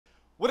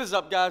What is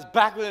up, guys?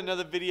 Back with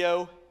another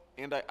video,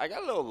 and I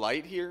got a little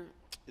light here.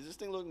 Is this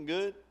thing looking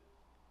good?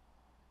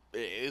 It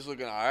is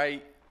looking all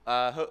right.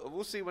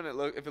 We'll see when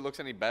if it looks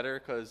any better,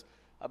 because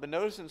I've been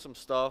noticing some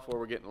stuff where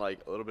we're getting like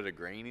a little bit of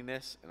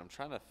graininess, and I'm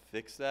trying to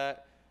fix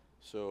that.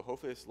 So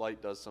hopefully this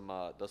light does some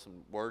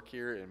work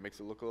here and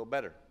makes it look a little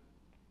better.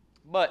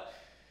 But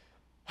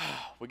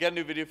we got a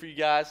new video for you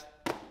guys.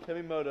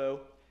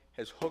 Kemimoto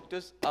has hooked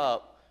us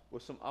up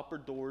with some upper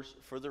doors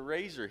for the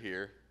Rzr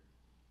here.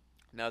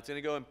 Now it's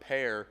gonna go in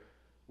pair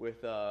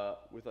with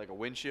like a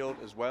windshield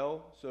as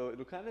well, so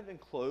it'll kind of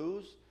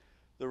enclose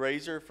the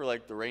Rzr for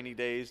like the rainy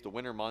days, the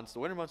winter months. The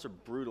winter months are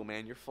brutal,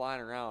 man. You're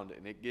flying around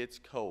and it gets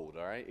cold.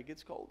 All right, it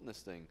gets cold in this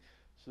thing,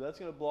 so that's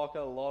gonna block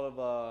out a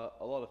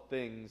lot of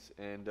things,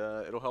 and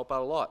it'll help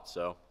out a lot.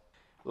 So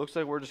it looks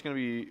like we're just gonna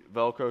be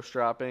Velcro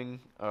strapping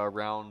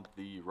around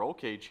the roll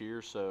cage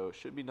here, so it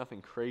should be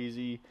nothing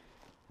crazy,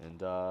 and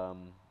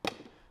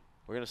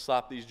we're gonna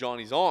slap these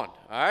Johnnies on. All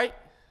right.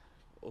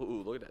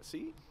 Ooh, look at that.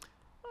 See?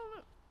 I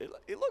don't know.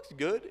 It looks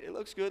good. It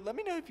looks good. Let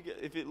me know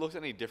if it looks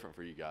any different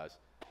for you guys.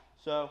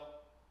 So,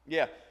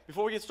 yeah.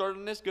 Before we get started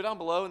on this, go down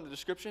below in the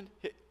description.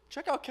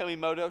 Check out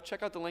Kemimoto.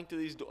 Check out the link to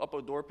these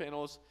upper door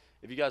panels.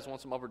 If you guys want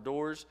some upper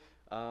doors,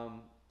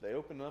 they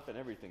open up and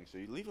everything. So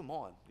you leave them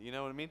on. You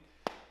know what I mean?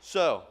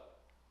 So,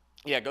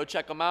 yeah, go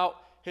check them out.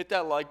 Hit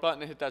that like button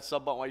and hit that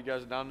sub button while you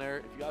guys are down there.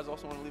 If you guys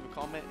also want to leave a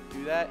comment,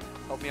 do that.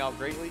 Help me out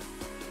greatly.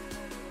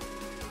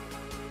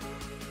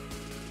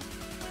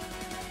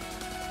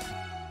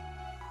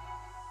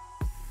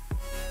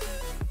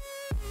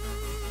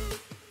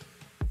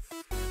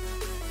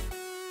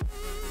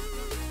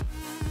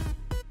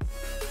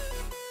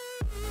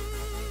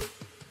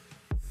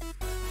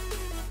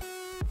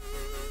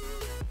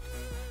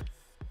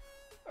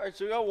 Alright,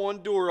 so we got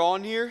one door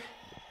on here.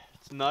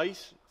 It's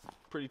nice.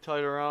 Pretty tight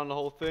around the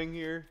whole thing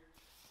here.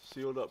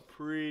 Sealed up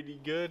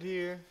pretty good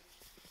here.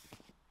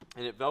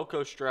 And it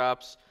Velcro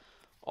straps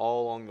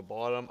all along the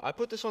bottom. I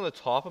put this on the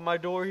top of my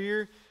door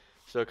here.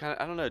 So kind of,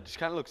 I don't know, it just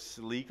kind of looks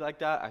sleek like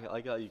that. I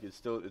like how you can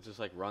still, it just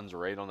like runs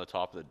right on the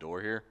top of the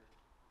door here.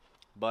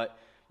 But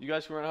you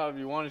guys can run however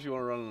you want. If you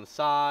want to run on the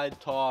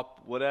side,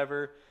 top,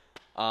 whatever.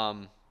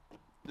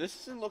 This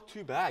doesn't look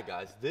too bad,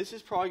 guys. This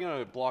is probably going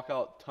to block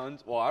out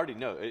tons. Well, I already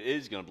know it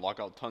is going to block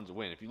out tons of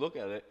wind. If you look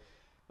at it,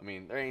 I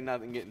mean, there ain't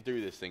nothing getting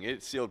through this thing.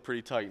 It's sealed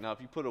pretty tight. Now, if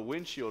you put a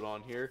windshield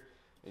on here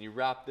and you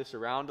wrap this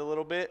around a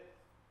little bit,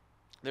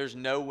 there's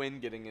no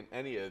wind getting in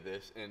any of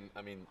this. And,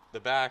 I mean,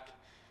 the back's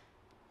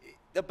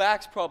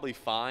probably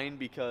fine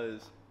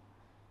because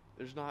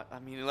there's not, I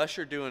mean, unless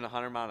you're doing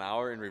 100 mile an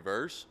hour in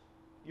reverse,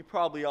 you're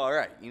probably all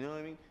right. You know what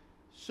I mean?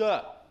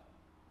 So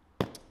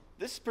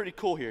this is pretty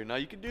cool here. Now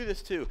you can do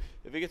this too.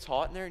 If it gets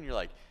hot in there and you're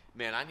like,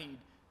 man, I need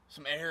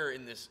some air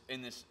in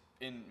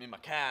my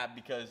cab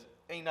because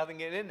ain't nothing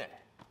getting in there.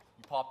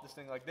 You pop this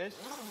thing like this,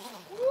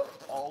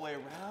 all the way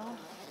around,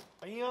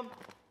 bam,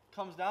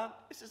 comes down.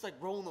 It's just like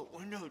rolling the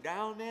window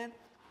down, man.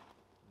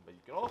 But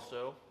you can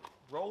also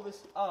roll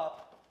this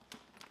up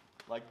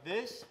like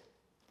this.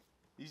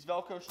 These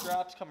Velcro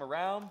straps come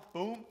around,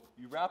 boom,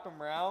 you wrap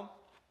them around,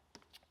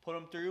 put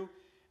them through,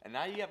 and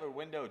now you have a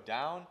window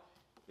down.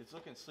 It's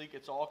looking sleek.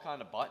 It's all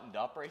kind of buttoned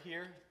up right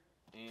here.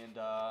 And,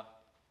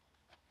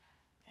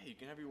 hey, you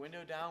can have your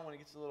window down when it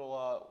gets a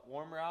little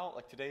warmer out.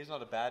 Like today's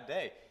not a bad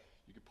day.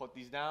 You can put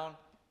these down,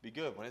 be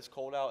good. When it's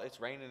cold out, it's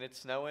raining, it's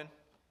snowing,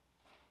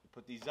 you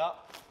put these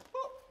up.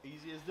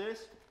 Easy as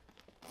this.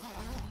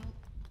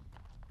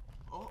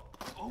 Oh.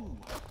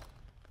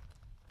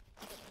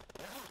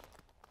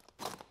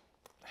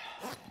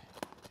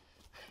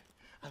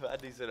 I've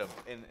had these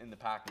in the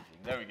packaging.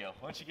 There we go.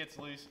 Once it gets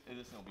loose,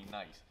 this will be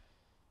nice.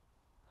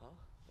 Huh?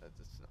 That's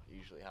not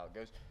usually how it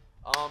goes.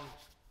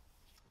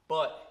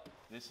 But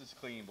this is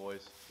clean,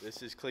 boys.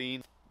 This is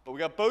clean. But we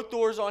got both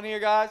doors on here,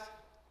 guys.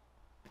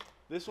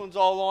 This one's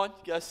all on.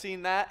 You guys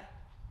seen that?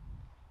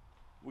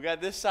 We got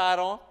this side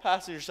on,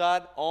 passenger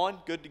side on,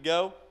 good to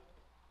go.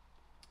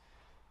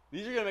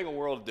 These are gonna make a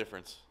world of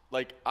difference.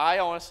 Like, I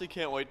honestly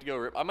can't wait to go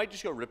rip. I might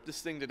just go rip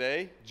this thing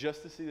today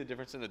just to see the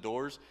difference in the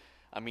doors.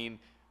 I mean,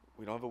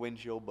 we don't have a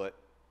windshield, but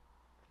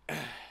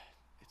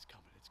it's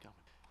coming.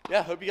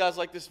 Yeah, hope you guys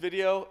like this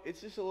video.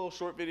 It's just a little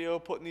short video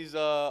putting these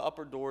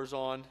upper doors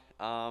on.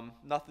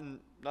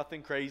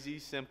 Nothing crazy,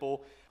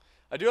 simple.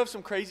 I do have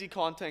some crazy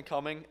content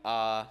coming.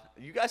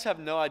 You guys have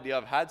no idea.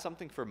 I've had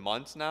something for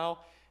months now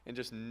and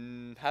just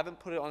haven't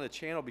put it on the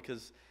channel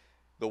because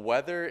the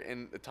weather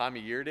and the time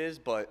of year it is,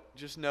 but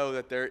just know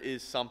that there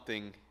is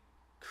something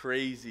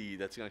crazy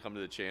that's going to come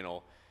to the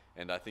channel,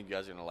 and I think you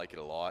guys are going to like it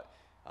a lot.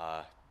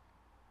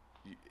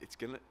 It's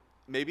going to,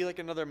 maybe like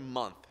another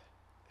month.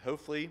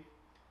 Hopefully,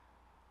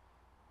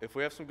 if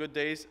we have some good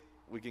days,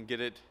 we can get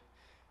it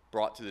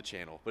brought to the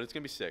channel. But it's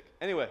going to be sick.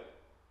 Anyway,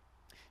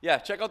 yeah,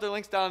 check out the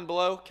links down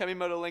below.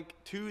 Kemimoto link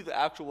to the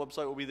actual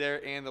website will be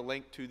there, and the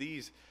link to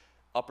these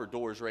upper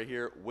doors right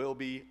here will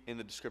be in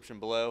the description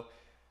below.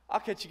 I'll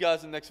catch you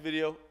guys in the next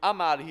video. I'm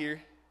out of here.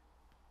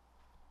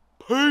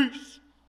 Peace.